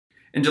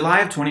In July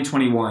of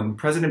 2021,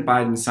 President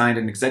Biden signed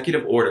an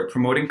executive order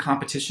promoting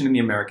competition in the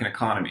American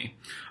economy.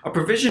 A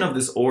provision of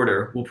this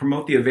order will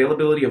promote the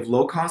availability of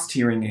low-cost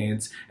hearing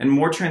aids and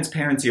more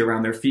transparency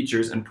around their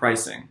features and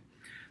pricing.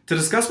 To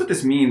discuss what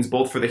this means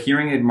both for the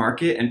hearing aid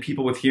market and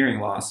people with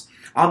hearing loss,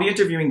 I'll be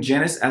interviewing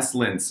Janice S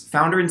Lintz,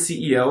 founder and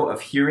CEO of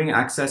Hearing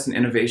Access and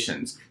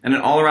Innovations, and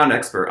an all-around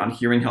expert on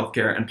hearing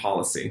healthcare and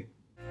policy.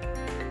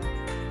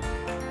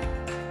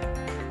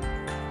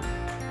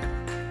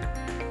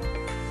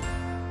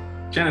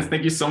 Janice,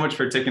 thank you so much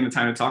for taking the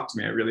time to talk to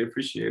me. I really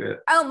appreciate it.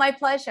 Oh, my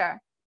pleasure.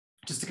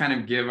 Just to kind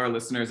of give our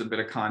listeners a bit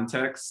of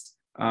context,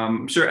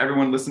 I'm sure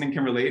everyone listening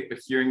can relate, but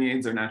hearing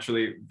aids are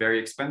naturally very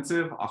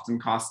expensive, often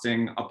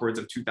costing upwards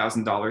of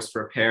 $2,000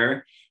 for a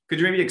pair. Could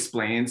you maybe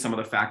explain some of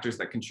the factors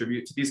that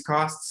contribute to these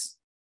costs?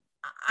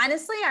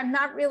 Honestly, I'm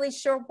not really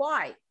sure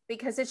why,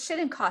 because it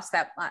shouldn't cost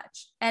that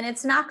much. And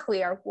it's not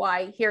clear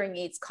why hearing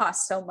aids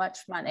cost so much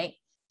money.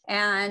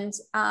 And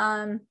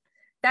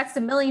that's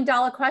the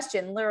million-dollar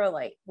question,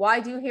 literally.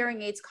 Why do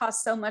hearing aids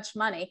cost so much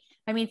money?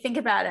 I mean, think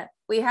about it.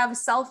 We have a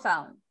cell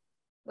phone.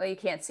 Well, you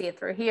can't see it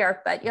through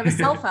here, but you have a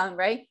cell phone,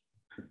 right?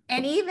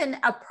 And even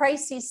a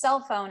pricey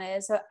cell phone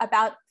is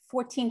about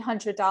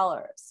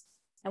 $1,400.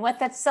 And what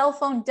that cell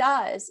phone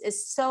does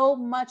is so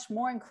much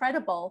more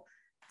incredible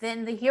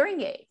than the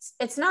hearing aids.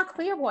 It's not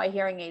clear why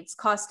hearing aids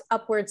cost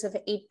upwards of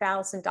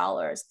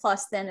 $8,000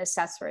 plus then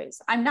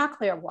accessories. I'm not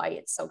clear why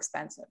it's so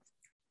expensive.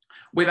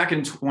 Way back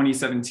in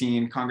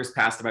 2017, Congress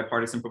passed a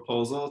bipartisan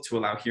proposal to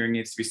allow hearing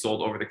aids to be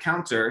sold over the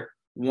counter.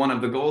 One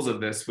of the goals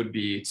of this would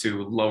be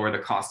to lower the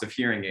cost of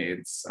hearing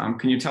aids.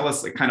 Can you tell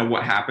us kind of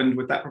what happened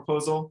with that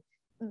proposal?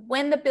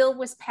 When the bill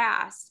was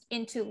passed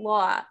into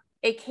law,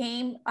 it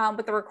came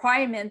with the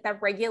requirement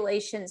that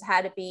regulations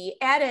had to be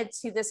added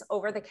to this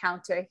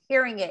over-the-counter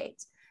hearing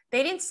aids.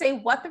 They didn't say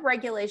what the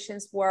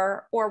regulations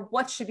were or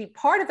what should be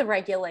part of the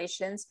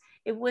regulations.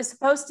 It was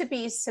supposed to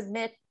be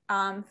submit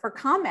for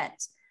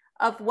comment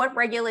of what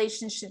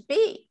regulations should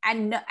be.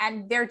 And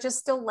they're just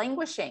still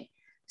languishing.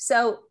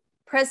 So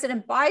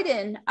President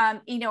Biden,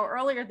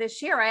 earlier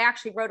this year, I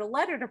actually wrote a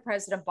letter to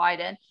President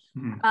Biden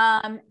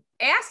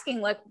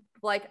asking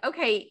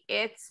okay,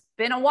 it's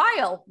been a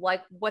while,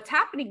 like what's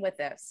happening with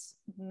this?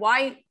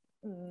 Why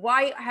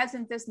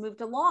hasn't this moved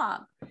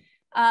along?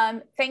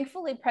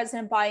 Thankfully,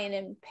 President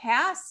Biden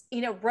passed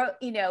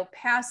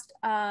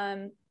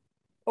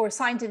or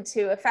signed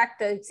into effect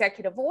the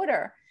executive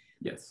order.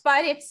 Yes.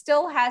 But it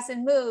still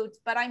hasn't moved.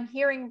 But I'm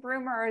hearing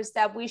rumors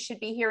that we should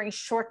be hearing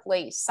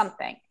shortly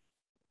something.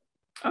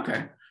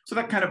 Okay. So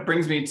that kind of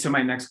brings me to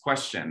my next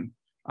question.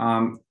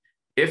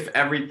 If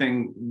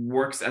everything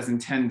works as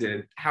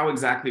intended, how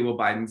exactly will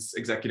Biden's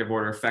executive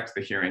order affect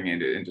the hearing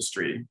aid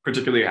industry,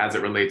 particularly as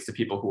it relates to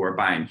people who are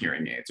buying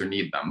hearing aids or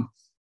need them?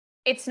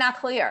 It's not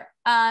clear.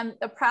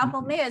 The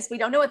problem is we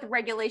don't know what the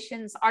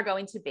regulations are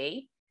going to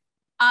be.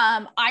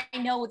 I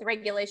know what the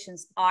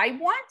regulations I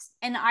want,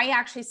 and I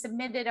actually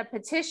submitted a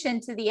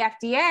petition to the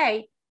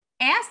FDA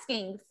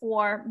asking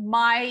for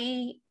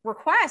my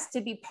request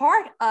to be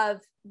part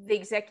of the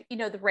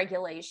the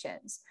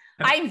regulations.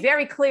 I'm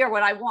very clear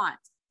what I want.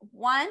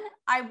 One,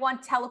 I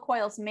want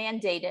telecoils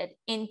mandated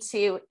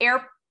into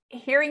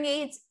hearing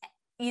aids,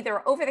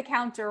 either over the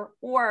counter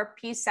or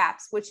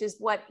PSAPs, which is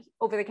what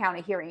over the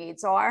counter hearing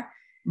aids are,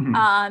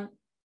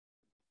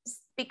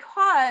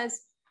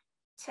 because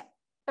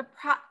the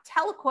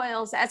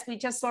telecoils, as we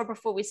just saw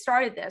before we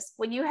started this,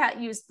 when you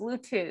use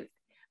Bluetooth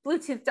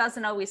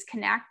doesn't always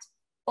connect.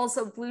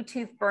 Also,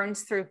 Bluetooth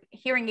burns through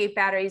hearing aid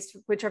batteries,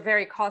 which are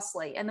very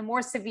costly. And the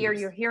more severe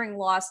your hearing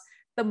loss,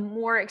 the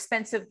more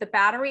expensive the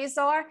batteries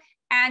are,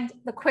 and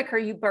the quicker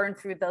you burn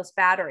through those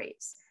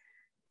batteries.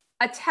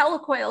 A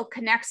telecoil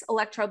connects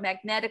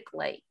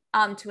electromagnetically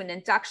to an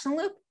induction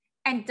loop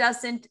and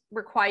doesn't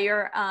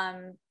require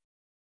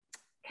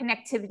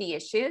connectivity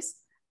issues.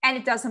 And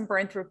it doesn't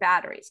burn through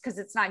batteries because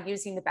it's not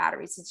using the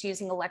batteries, it's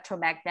using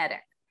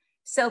electromagnetic.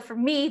 So for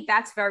me,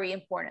 that's very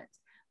important.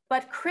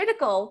 But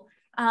critical,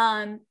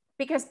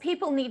 because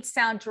people need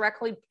sound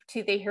directly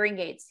to their hearing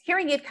aids.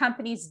 Hearing aid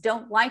companies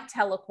don't like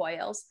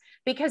telecoils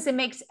because it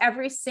makes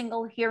every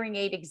single hearing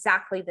aid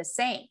exactly the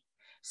same.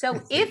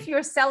 So if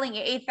you're selling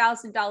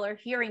 $8,000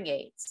 hearing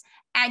aids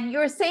and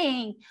you're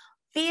saying,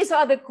 these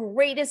are the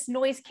greatest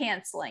noise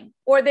canceling,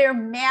 or they're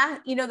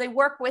they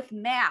work with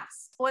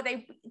maths, or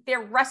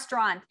they're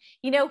restaurant,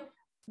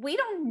 we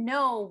don't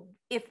know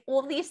if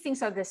all these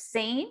things are the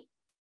same,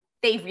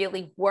 they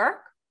really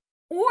work,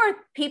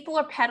 or people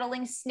are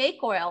peddling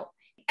snake oil.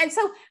 And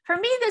so for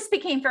me, this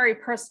became very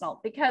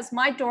personal because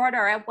my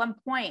daughter at one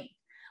point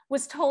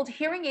was told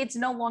hearing aids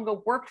no longer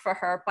worked for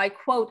her by,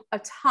 quote, a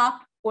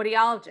top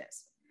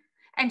audiologist.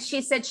 And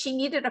she said she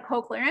needed a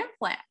cochlear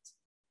implant.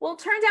 Well, it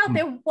turned out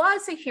there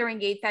was a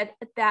hearing aid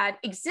that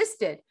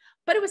existed,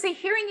 but it was a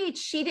hearing aid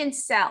she didn't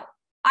sell.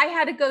 I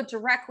had to go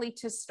directly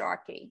to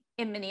Starkey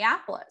in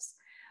Minneapolis.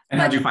 And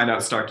how did you find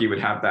out Starkey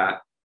would have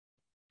that?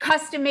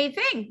 Custom made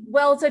thing.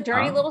 Well, it's a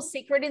dirty little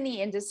secret in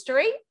the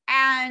industry,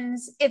 and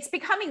it's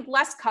becoming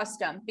less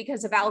custom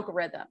because of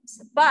algorithms.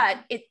 But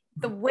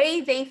the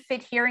way they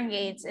fit hearing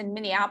aids in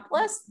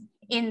Minneapolis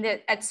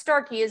at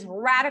Starkey is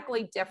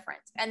radically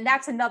different. And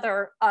that's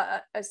another,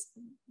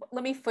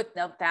 let me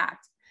footnote that,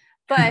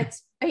 but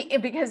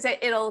because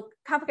it'll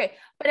complicate.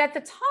 But at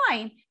the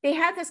time, they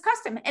had this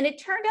custom, and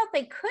it turned out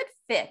they could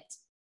fit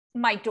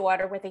my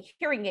daughter with a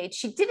hearing aid.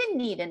 She didn't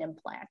need an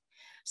implant.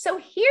 So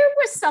here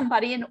was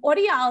somebody, an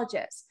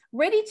audiologist,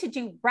 ready to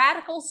do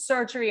radical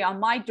surgery on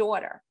my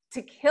daughter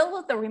to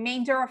kill the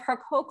remainder of her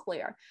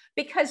cochlea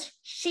because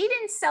she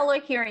didn't sell a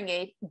hearing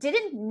aid,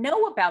 didn't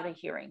know about a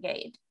hearing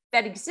aid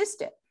that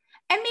existed.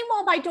 And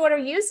meanwhile, my daughter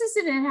uses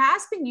it and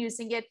has been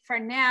using it for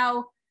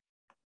now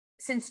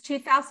since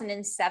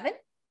 2007.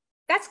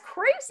 That's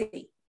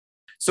crazy.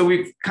 So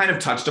we've kind of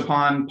touched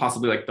upon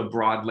possibly like the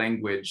broad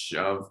language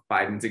of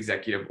Biden's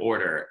executive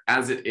order.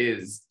 As it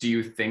is, do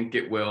you think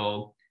it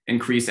will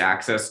increase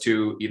access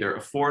to either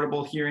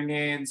affordable hearing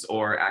aids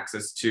or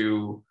access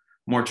to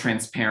more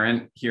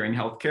transparent hearing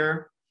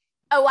healthcare?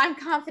 Oh, I'm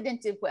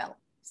confident it will.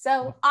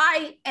 So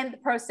I am the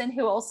person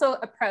who also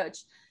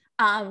approached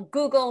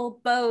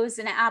Google, Bose,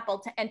 and Apple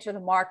to enter the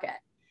market.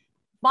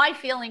 My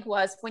feeling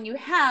was when you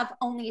have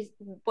only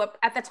what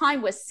at the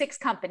time was 6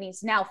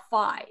 companies, now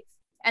 5,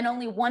 and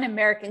only one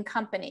American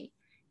company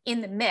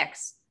in the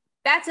mix,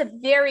 that's a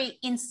very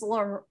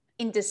insular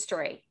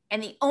industry.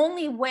 And the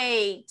only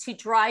way to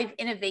drive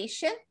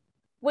innovation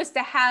was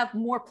to have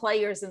more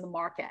players in the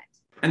market.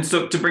 And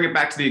so to bring it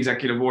back to the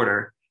executive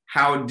order,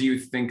 how do you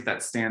think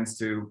that stands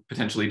to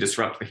potentially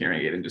disrupt the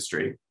hearing aid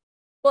industry?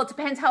 Well, it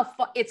depends how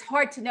far. It's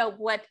hard to know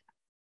what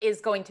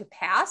is going to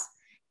pass.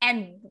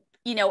 And,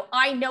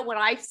 I know what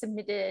I've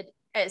submitted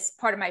as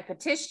part of my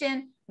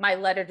petition, my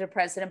letter to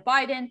President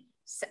Biden.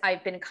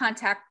 I've been in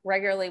contact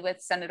regularly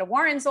with Senator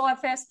Warren's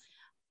office.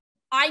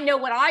 I know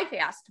what I've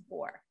asked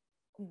for.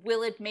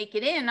 Will it make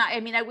it in? I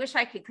mean, I wish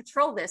I could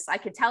control this. I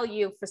could tell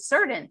you for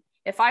certain,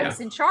 if I was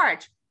in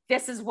charge,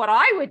 this is what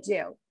I would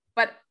do,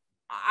 but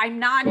I'm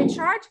not in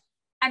charge.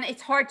 And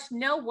it's hard to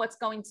know what's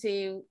going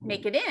to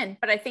make it in.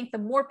 But I think the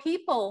more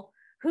people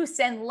who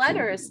send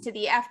letters to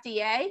the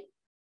FDA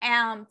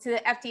and to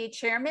the FDA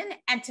chairman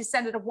and to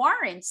Senator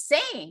Warren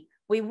saying,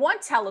 we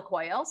want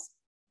telecoils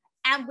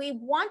and we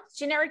want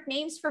generic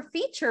names for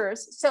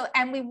features.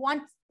 And we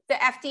want the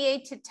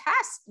FDA to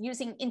test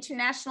using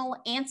international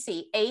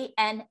ANSI,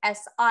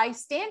 ANSI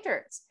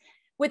standards.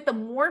 With the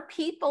more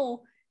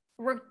people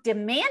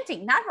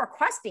demanding, not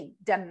requesting,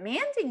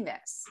 demanding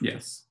this.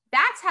 Yes.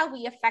 That's how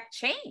we affect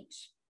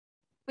change.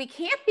 We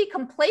can't be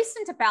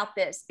complacent about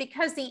this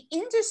because the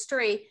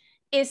industry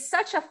is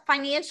such a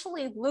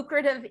financially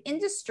lucrative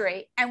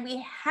industry, and we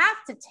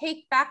have to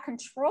take back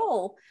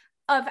control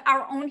of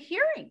our own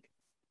hearing.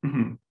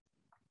 Mm-hmm.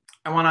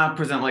 I want to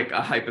present like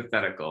a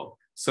hypothetical.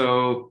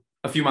 So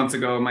a few months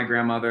ago, my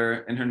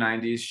grandmother in her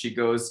 90s, she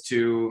goes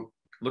to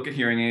look at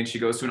hearing aids. She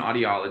goes to an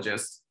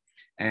audiologist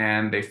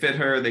and they fit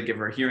her, they give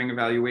her a hearing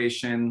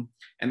evaluation,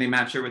 and they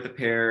match her with a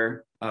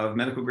pair of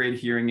medical grade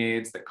hearing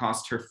aids that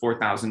cost her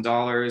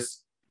 $4,000.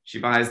 She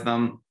buys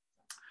them.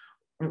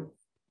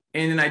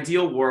 In an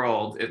ideal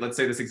world, let's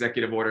say this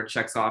executive order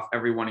checks off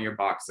every one of your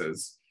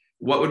boxes.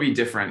 What would be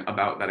different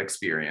about that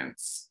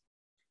experience?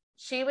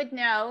 She would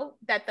know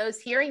that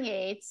those hearing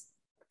aids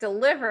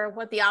deliver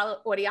what the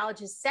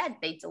audiologist said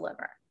they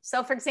deliver.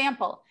 So for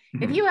example,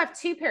 if you have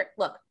 2 pairs,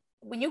 look,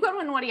 when you go to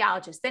an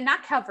audiologist, they're not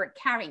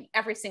carrying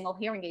every single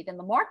hearing aid in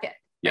the market.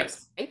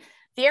 Yes. Right?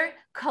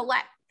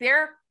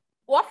 They're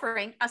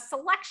offering a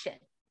selection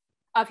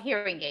of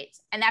hearing aids.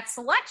 And that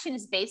selection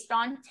is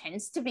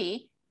tends to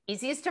be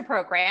easiest to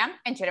program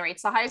and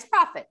generates the highest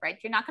profit, right?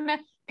 You're not going to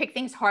pick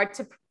things hard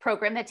to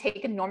program that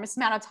take an enormous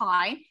amount of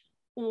time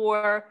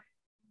or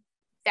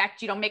that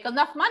you don't make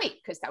enough money,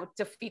 because that would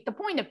defeat the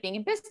point of being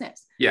in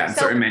business. Yeah, and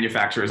certain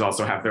manufacturers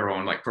also have their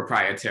own like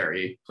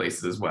proprietary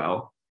places as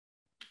well.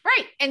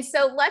 Right. And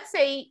so let's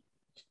say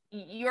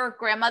your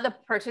grandmother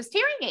purchased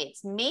hearing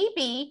aids.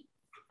 Maybe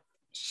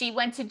she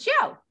went to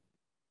Joe,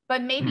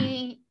 but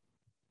maybe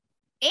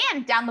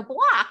Ann down the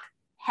block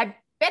had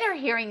better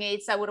hearing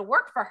aids that would have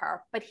worked for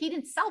her, but he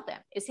didn't sell them.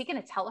 Is he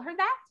going to tell her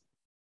that?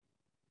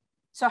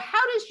 So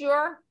how does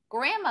your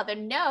grandmother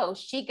know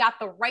she got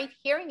the right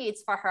hearing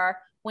aids for her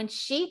when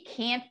she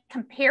can't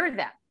compare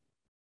them?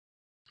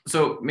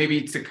 So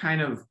maybe to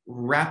kind of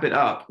wrap it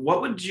up,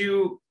 what would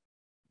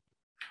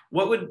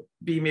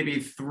be maybe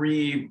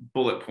 3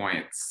 bullet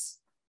points?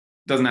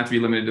 Doesn't have to be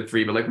limited to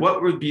 3, but like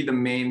what would be the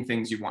main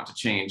things you want to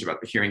change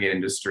about the hearing aid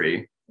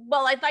industry?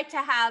 Well, I'd like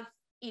to have,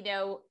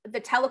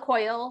 the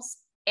telecoils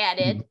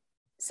added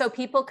so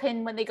people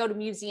can, when they go to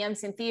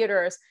museums and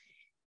theaters,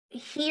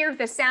 hear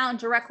the sound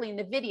directly in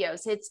the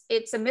videos.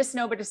 It's a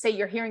misnomer to say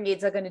your hearing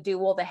aids are going to do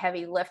all the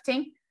heavy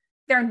lifting.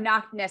 They're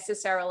not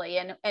necessarily.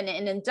 And an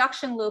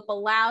induction loop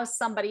allows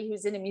somebody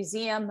who's in a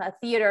museum, a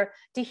theater,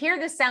 to hear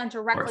the sound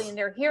directly in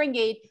their hearing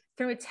aid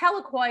through a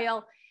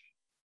telecoil.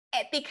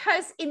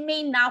 because it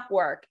may not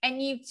work.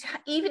 And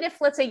even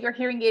if, let's say your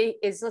hearing aid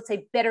is, let's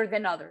say, better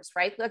than others,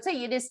 right? Let's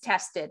say it is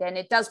tested and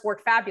it does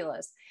work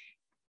fabulous.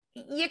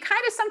 You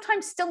kind of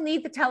sometimes still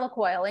need the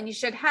telecoil, and you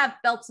should have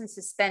belts and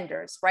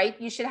suspenders, right?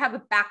 You should have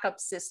a backup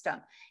system.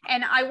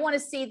 And I want to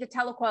see the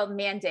telecoil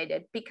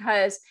mandated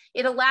because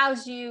it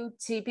allows you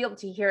to be able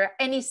to hear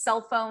any cell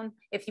phone.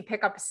 If you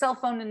pick up a cell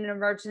phone in an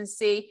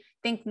emergency,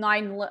 think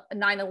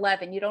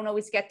 9/11, you don't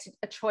always get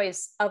a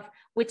choice of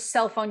which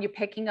cell phone you're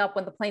picking up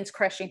when the plane's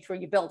crashing through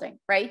your building,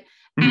 right?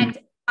 Mm-hmm. And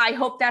I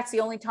hope that's the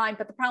only time,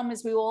 but the problem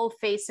is we all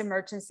face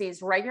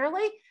emergencies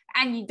regularly,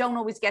 and you don't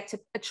always get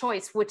a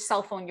choice which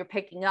cell phone you're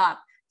picking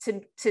up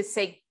to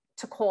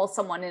call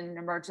someone in an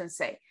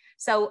emergency.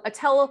 So a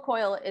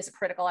telecoil is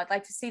critical. I'd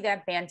like to see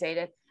that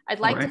mandated. I'd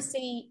like to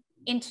see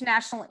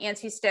international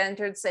ANSI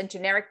standards and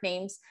generic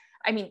names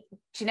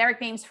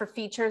for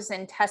features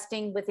and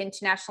testing with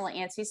international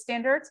ANSI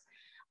standards.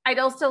 I'd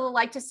also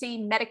like to see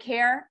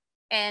Medicare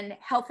and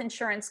health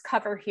insurance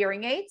cover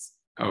hearing aids.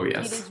 Oh,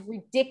 yes. It is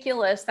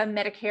ridiculous that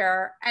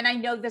Medicare, and I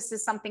know this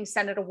is something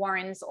Senator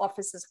Warren's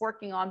office is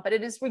working on, but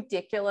it is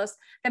ridiculous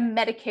that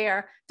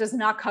Medicare does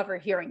not cover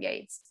hearing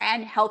aids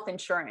and health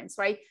insurance,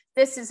 right?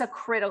 This is a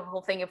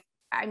critical thing.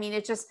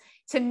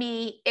 To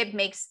me, it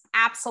makes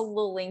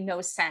absolutely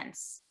no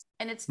sense.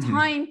 And it's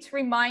time to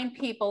remind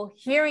people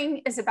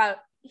hearing aids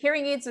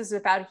is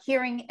about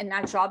hearing and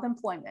not job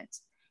employment.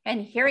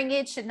 And hearing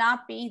aids should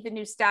not be the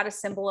new status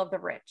symbol of the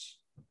rich.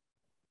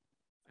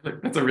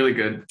 That's a really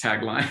good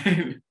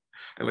tagline.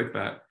 I like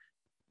that.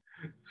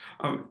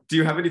 Do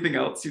you have anything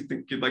else you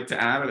think you'd like to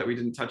add or that we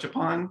didn't touch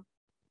upon?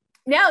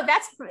 No,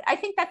 I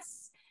think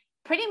that's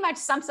pretty much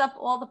sums up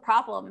all the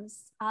problems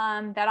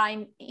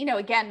that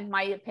again,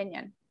 my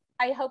opinion.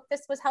 I hope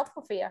this was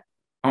helpful for you.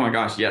 Oh my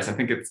gosh, yes. I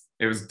think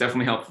it was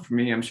definitely helpful for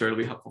me. I'm sure it'll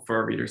be helpful for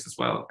our readers as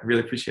well. I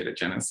really appreciate it,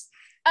 Janice.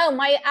 Oh,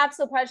 my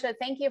absolute pleasure.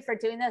 Thank you for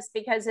doing this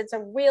because it's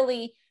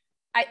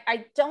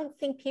I don't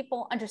think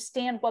people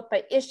understand what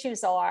the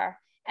issues are.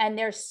 And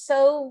they're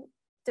so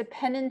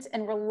dependent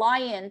and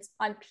reliant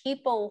on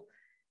people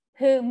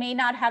who may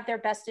not have their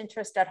best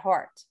interest at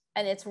heart.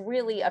 And it's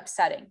really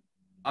upsetting.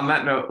 On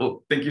that note,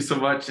 well, thank you so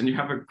much. And you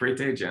have a great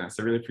day, Janice.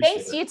 I really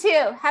appreciate it. Thanks, you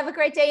too. Have a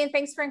great day. And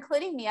thanks for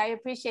including me. I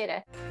appreciate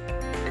it.